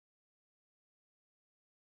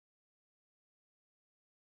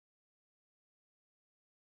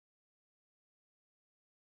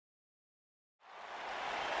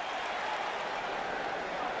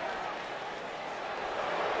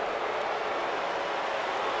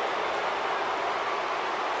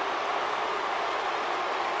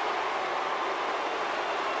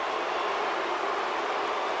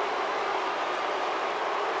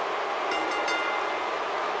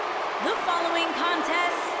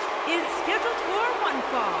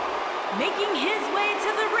fall, making his way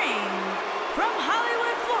to the ring from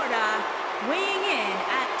Hollywood, Florida, weighing in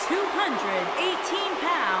at 218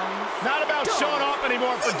 pounds. Not about showing off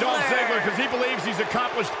anymore for Dolph Ziggler, because he believes he's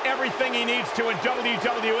accomplished everything he needs to in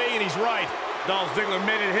WWE, and he's right. Dolph Ziggler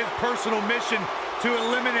made it his personal mission to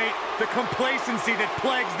eliminate the complacency that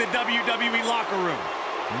plagues the WWE locker room.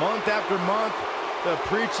 Month after month, the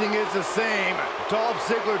preaching is the same. Dolph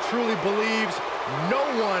Ziggler truly believes no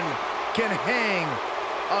one can hang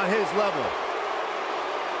on his level.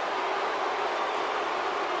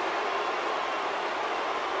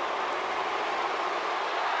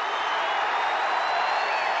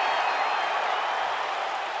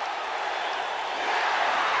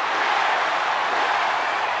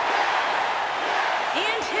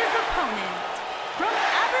 And his opponent, from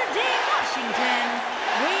Aberdeen, Washington,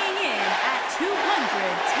 weighing in at 210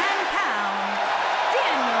 pounds,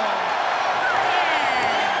 Daniel Bryan.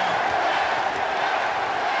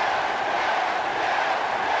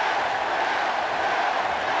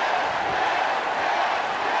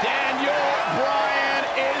 Daniel Bryan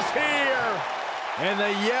is here. And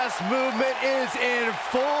the yes movement is in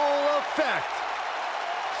full effect.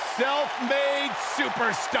 Self-made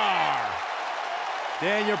superstar.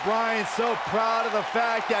 Daniel Bryan so proud of the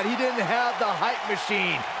fact that he didn't have the hype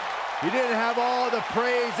machine. He didn't have all the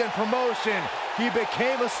praise and promotion. He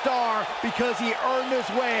became a star because he earned his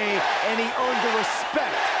way and he earned the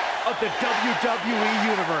respect of the WWE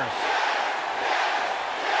Universe.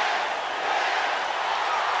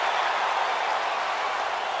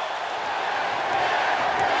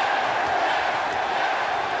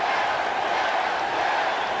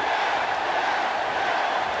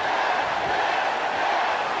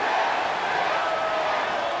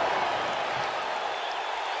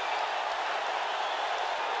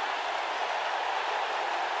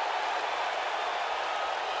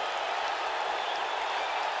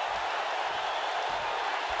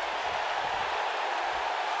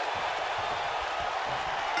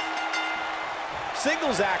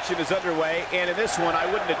 Singles action is underway, and in this one, I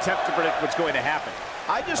wouldn't attempt to predict what's going to happen.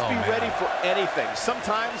 I'd just be ready for anything.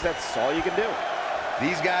 Sometimes that's all you can do.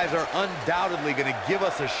 These guys are undoubtedly going to give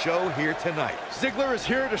us a show here tonight. Ziggler is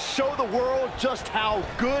here to show the world just how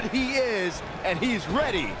good he is, and he's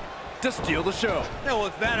ready to steal the show. Yeah, well,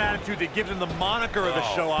 it's that attitude that gives him the moniker of the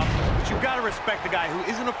show-off. But you've got to respect the guy who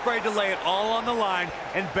isn't afraid to lay it all on the line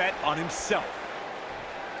and bet on himself.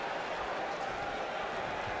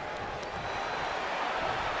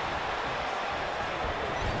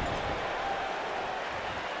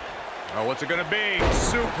 Oh, what's it gonna be?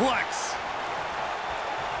 Suplex.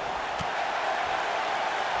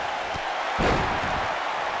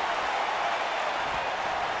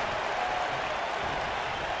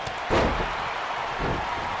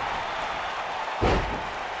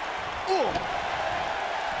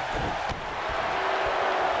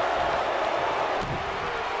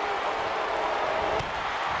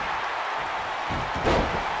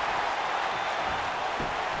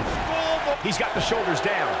 He's got the shoulders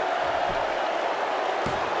down.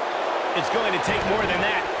 It's going to take more than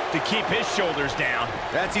that to keep his shoulders down.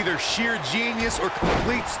 That's either sheer genius or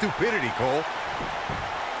complete stupidity, Cole.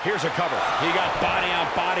 Here's a cover. He got body on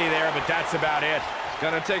body there, but that's about it. It's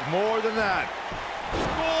gonna take more than that.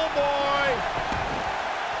 Schoolboy!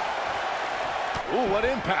 Ooh, what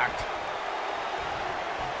impact.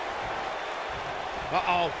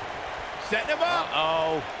 Uh-oh. Setting him up.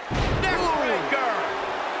 Uh-oh. Neckbreaker!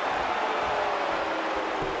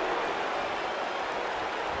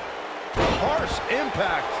 Harsh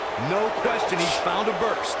impact. No question he's found a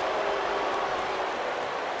burst.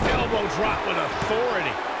 Elbow drop with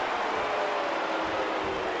authority.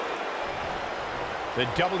 The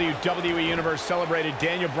WWE Universe celebrated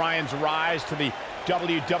Daniel Bryan's rise to the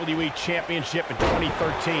WWE Championship in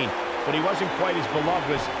 2013. But he wasn't quite as beloved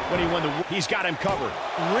as when he won the... He's got him covered.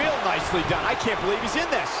 Real nicely done. I can't believe he's in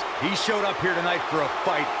this. He showed up here tonight for a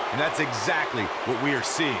fight, and that's exactly what we are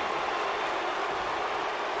seeing.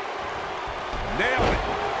 Nailed it.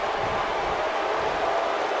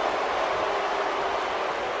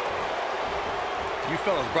 You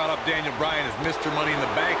fellas brought up Daniel Bryan as Mr. Money in the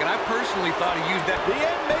Bank, and I personally thought he used that... The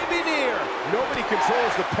end may be near. Nobody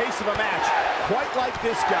controls the pace of a match quite like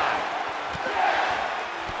this guy.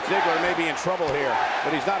 Ziggler may be in trouble here,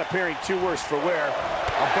 but he's not appearing too worse for wear.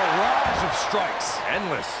 A barrage of strikes.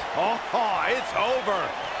 Endless. Oh, it's over.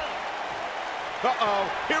 Uh-oh.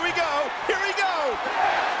 Here we go. Here we go.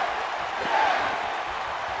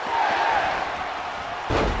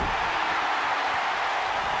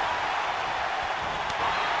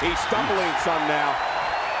 He's stumbling some now.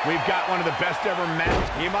 We've got one of the best ever men.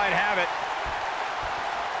 He might have it.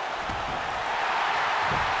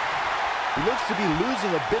 He looks to be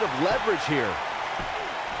losing a bit of leverage here.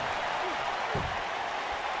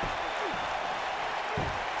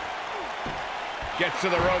 Gets to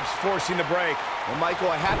the ropes, forcing the break. Well, Michael,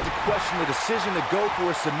 I have to question the decision to go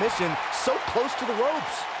for a submission so close to the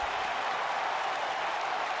ropes.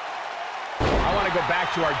 I want to go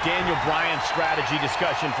back to our Daniel Bryan strategy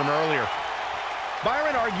discussion from earlier.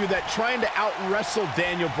 Byron argued that trying to out-wrestle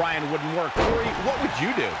Daniel Bryan wouldn't work. Corey, what would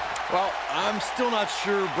you do? Well, I'm still not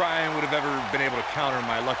sure Bryan would have ever been able to counter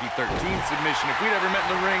my Lucky 13 submission if we'd ever met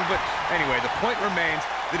in the ring. But anyway, the point remains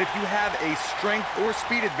that if you have a strength or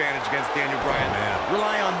speed advantage against Daniel Bryan,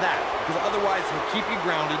 rely on that, because otherwise he'll keep you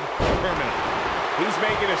grounded permanently. He's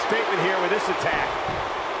making a statement here with this attack.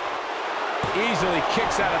 Easily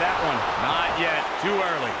kicks out of that one. Not yet. Too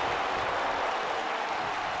early.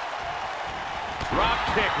 Drop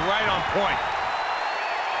kick right on point.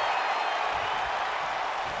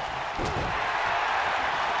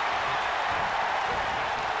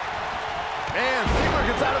 And Ziggler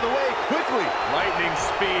gets out of the way quickly. Lightning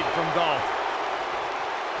speed from Dolph.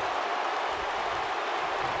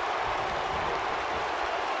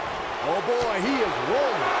 Oh boy, he is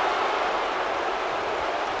rolling.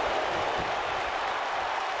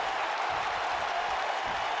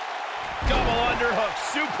 Double underhook,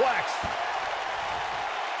 suplex.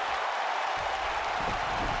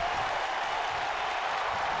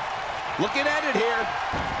 Looking at it here.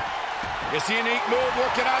 It's a unique move,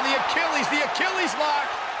 working on the Achilles lock.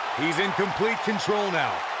 He's in complete control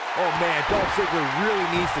now. Oh man, Dolph Ziggler really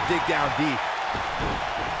needs to dig down deep.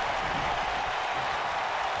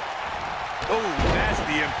 Oh,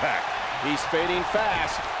 nasty impact. He's fading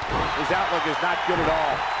fast. His outlook is not good at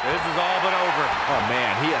all. This is all but over. Oh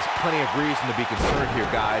man, he has plenty of reason to be concerned here,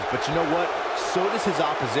 guys. But you know what? So does his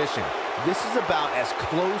opposition. This is about as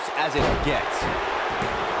close as it gets.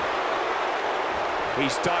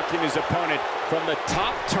 He's stalking his opponent from the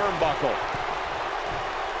top turnbuckle.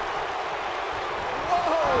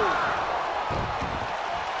 Whoa!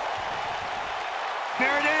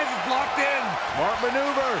 There it is. It's locked in. Smart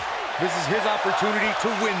maneuver. This is his opportunity to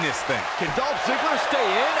win this thing. Can Dolph Ziggler stay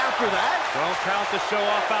in after that? Don't count the show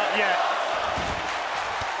off out yet.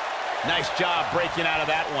 Nice job breaking out of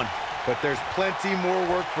that one. But there's plenty more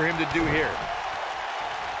work for him to do here.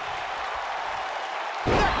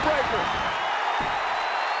 Neckbreaker.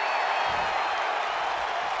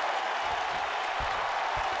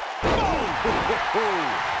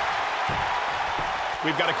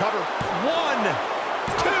 We've got to cover. 1,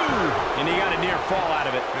 2, and he got a near fall out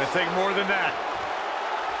of it. Gonna take more than that.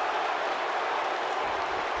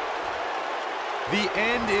 The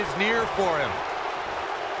end is near for him.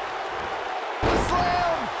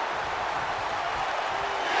 Slam!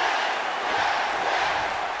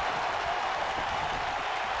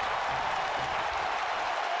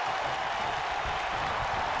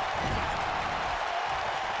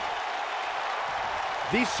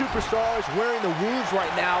 These superstars wearing the wounds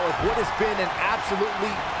right now of what has been an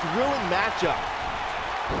absolutely thrilling matchup.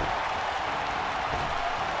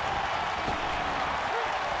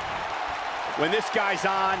 When this guy's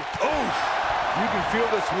on, You can feel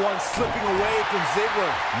this one slipping away from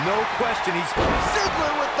Ziggler. No question, he's...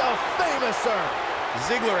 Ziggler with the famouser.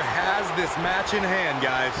 Ziggler has this match in hand,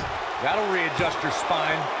 guys. That'll readjust your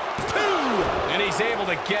spine. 2! And he's able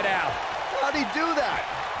to get out. How'd he do that?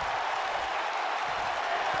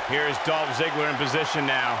 Here's Dolph Ziggler in position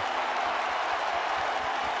now.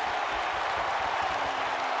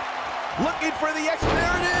 Looking for the X.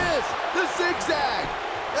 There it is! The zigzag!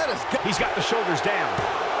 That is good. He's got the shoulders down.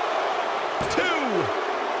 2!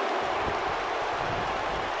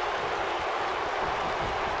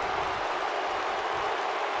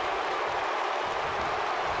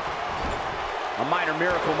 a minor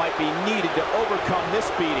miracle might be needed to overcome this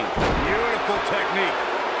beating. Beautiful technique.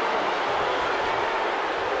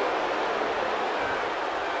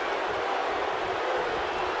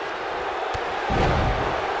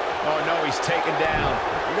 Oh no, he's taken down.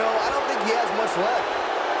 No, I don't think he has much left.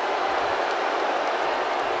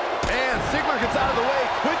 And Ziggler gets out of the way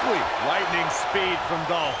quickly. Lightning speed from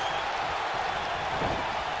Dolph.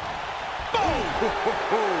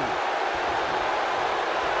 Boom!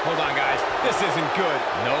 Hold on, guys. This isn't good.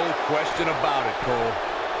 No question about it, Cole.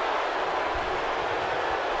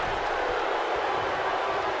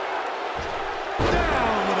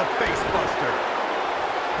 Down with a face buster.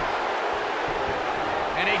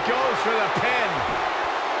 And he goes for the pin.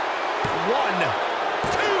 1,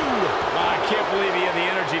 2. Oh, I can't believe he had the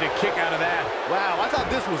energy to kick out of that. Wow, I thought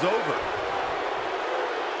this was over.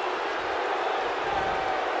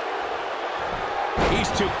 He's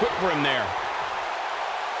too quick for him there.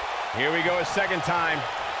 Here we go a second time.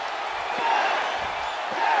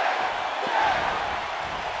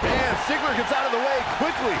 Ziggler gets out of the way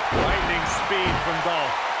quickly. Lightning speed from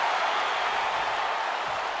Dolph.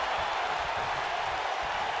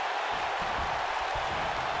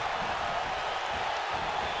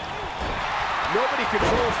 Nobody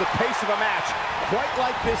controls the pace of a match quite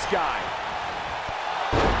like this guy.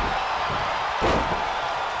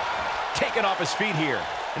 Taken off his feet here.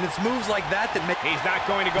 And it's moves like that that make... He's not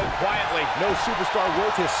going to go quietly. No superstar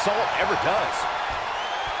worth his salt ever does.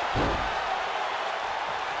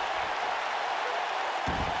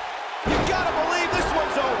 You gotta believe this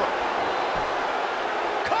one's over.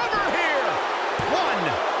 Cover here.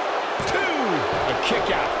 1, 2. A kick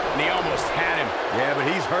out, and he almost had him. Yeah, but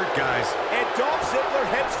he's hurt, guys. And Dolph Ziggler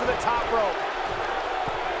heads for the top rope.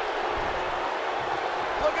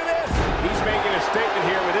 Look at this. He's making a statement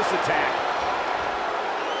here with this attack.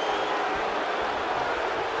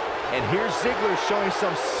 And here's Ziggler showing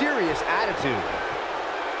some serious attitude.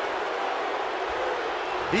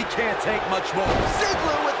 He can't take much more.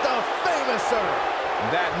 Ziggler with the famouser.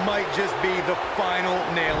 That might just be the final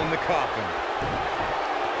nail in the coffin.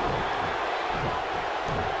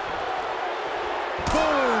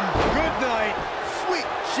 Boom! Good night. Sweet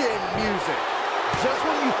chin music. Just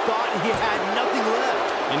when you thought he had nothing left.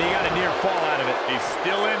 And he got a near fall out of it. He's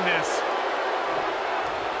still in this.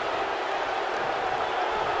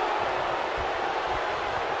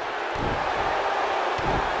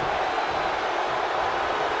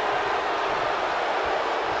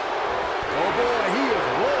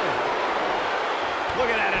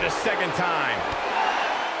 Looking at it a second time.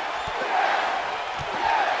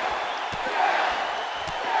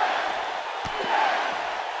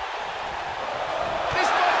 This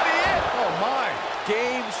might be it. Oh, my.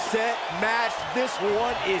 Game, set, match. This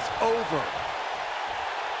one is over.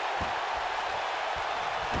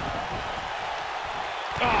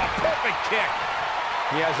 Oh, perfect kick.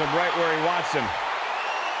 He has him right where he wants him.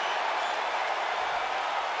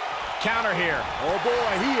 Counter here. Oh,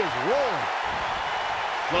 boy, he is rolling.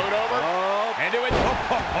 Float over. Oh. And do it.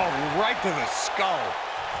 Oh, right to the skull.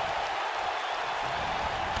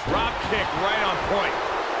 Drop kick right on point.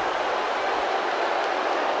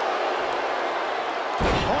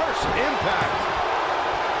 Harsh impact.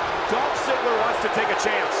 Dolph Ziggler wants to take a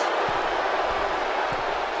chance.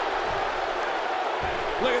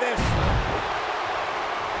 Look at this.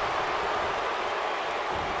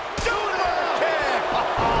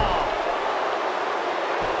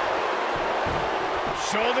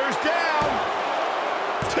 Shoulders down.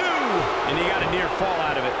 2. And he got a near fall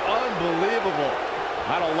out of it. Unbelievable.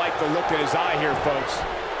 I don't like the look in his eye here, folks.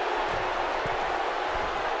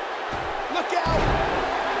 Look out.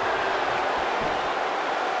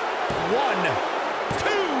 1, 2.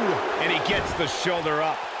 And he gets the shoulder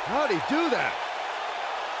up. How'd he do that?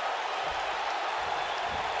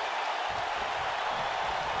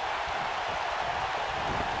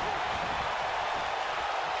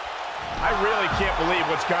 I really can't believe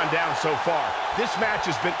what's gone down so far. This match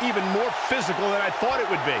has been even more physical than I thought it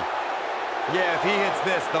would be. Yeah, if he hits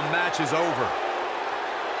this, the match is over.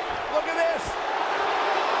 Look at this.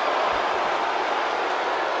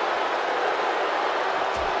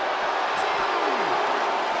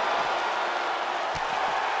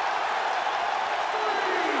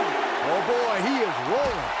 Oh, boy, he is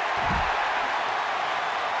rolling.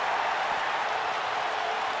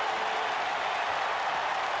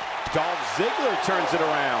 Dolph Ziggler turns it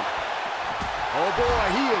around. Oh, boy,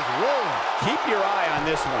 he is rolling. Keep your eye on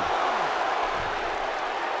this one.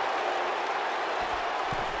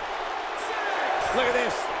 Look at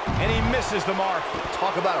this. And he misses the mark.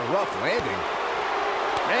 Talk about a rough landing.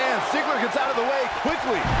 Man, Ziggler gets out of the way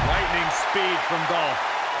quickly. Lightning speed from Dolph.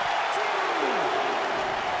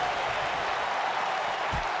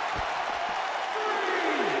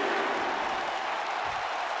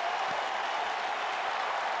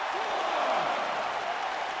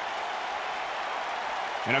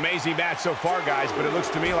 An amazing match so far, guys, but it looks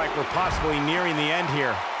to me like we're possibly nearing the end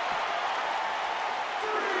here.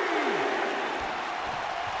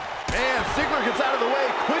 Man, Ziggler gets out of the way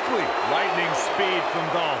quickly. Lightning speed from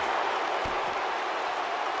Dolph.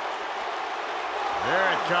 There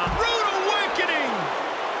it comes. Rude awakening!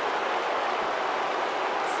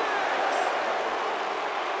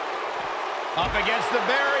 Up against the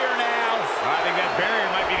barrier now. I think that barrier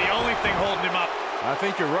might be the only thing holding him up. I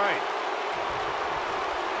think you're right.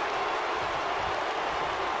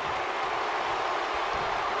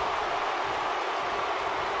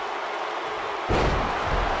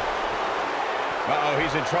 Uh-oh,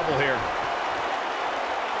 he's in trouble here.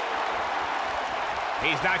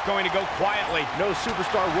 He's not going to go quietly. No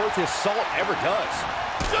superstar worth his salt ever does.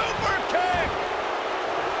 Super kick!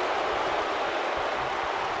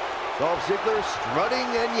 Dolph Ziggler strutting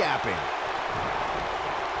and yapping.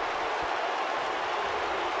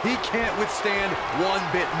 He can't withstand one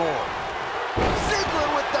bit more. Ziggler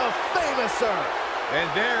with the famouser. And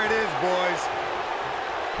there it is, boys.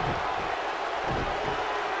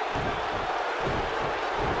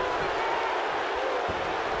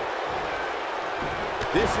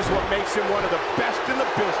 This is what makes him one of the best in the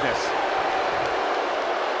business.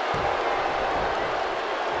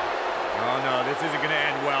 Oh, no, this isn't going to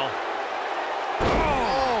end well.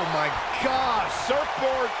 Oh, my gosh.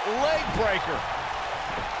 Surfboard leg breaker.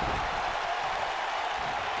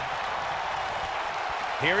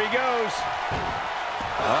 Here he goes.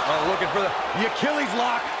 Uh-oh, looking for the Achilles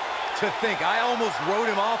lock. To think, I almost wrote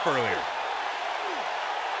him off earlier.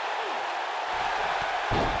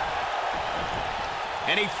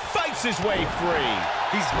 And he fights his way free.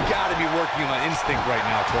 He's got to be working on instinct right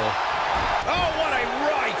now, Cole. Oh, what a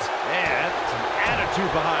right. Man, that's some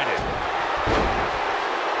attitude behind it.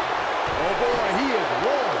 Oh, boy, he is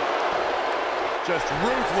rolling. Just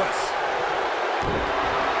ruthless.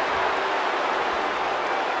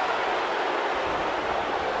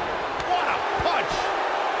 What a punch.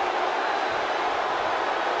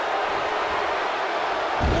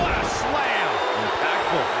 What a slam.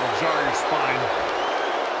 Impactful. Will jar your spine.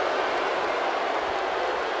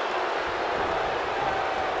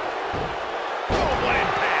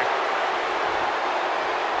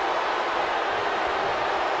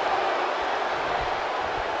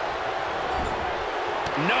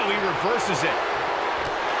 No, he reverses it.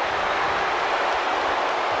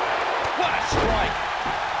 What a strike.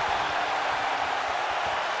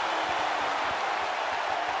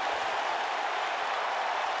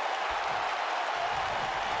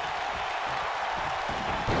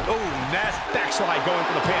 Oh, nasty backslide going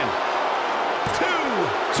for the pin.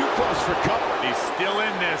 Too close for cover. He's still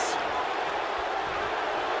in this.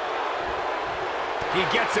 He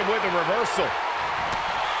gets him with a reversal.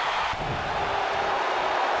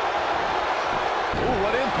 Ooh,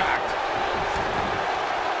 what impact.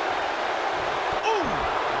 Ooh.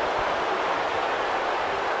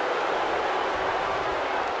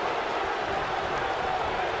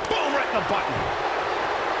 Boom, right in the button.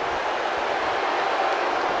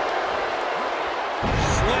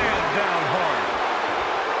 Slam down hard.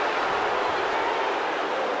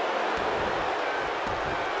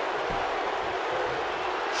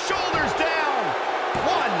 Shoulders down.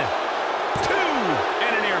 1, 2,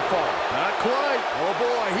 and an air fall. Not quite. Oh,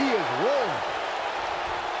 boy, he is rolling.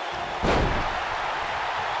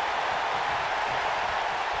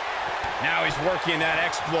 Now he's working that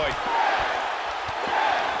exploit.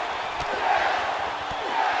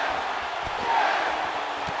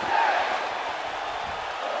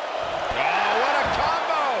 Oh, what a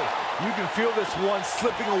combo! You can feel this one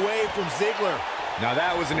slipping away from Ziggler. Now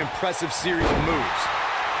that was an impressive series of moves.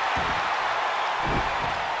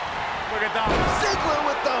 Look at that. Ziggler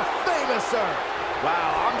with the famouser.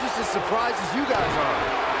 Wow, I'm just as surprised as you guys are.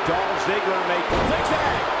 Dolph Ziggler make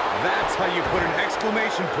zigzag. That's how you put an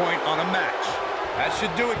exclamation point on a match. That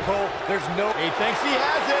should do it, Cole. There's no... He thinks he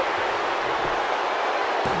has it.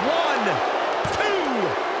 1,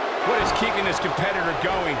 2. What is keeping this competitor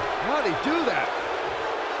going? How'd he do that?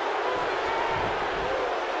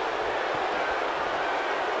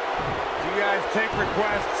 You guys take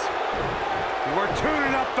requests. We're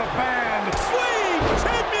tuning up the band. Swing!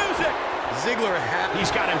 Chin music! Ziggler had... He's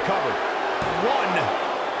got him covered. 1,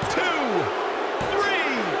 2,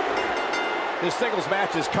 3. This singles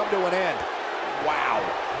match has come to an end. Wow.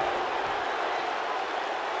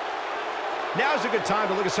 Now's a good time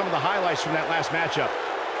to look at some of the highlights from that last matchup.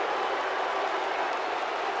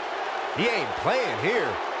 He ain't playing here.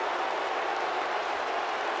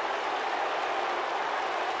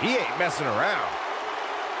 He ain't messing around.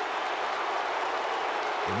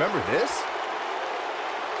 Remember this?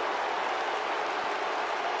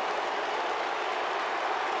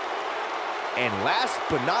 And last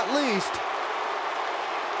but not least,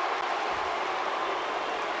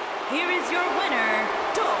 Here is your winner,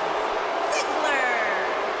 Dolph Ziggler.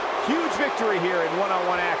 Huge victory here in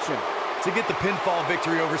one-on-one action. To get the pinfall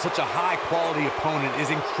victory over such a high-quality opponent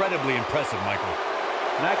is incredibly impressive, Michael.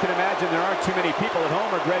 And I can imagine there aren't too many people at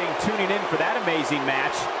home regretting tuning in for that amazing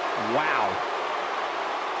match. Wow.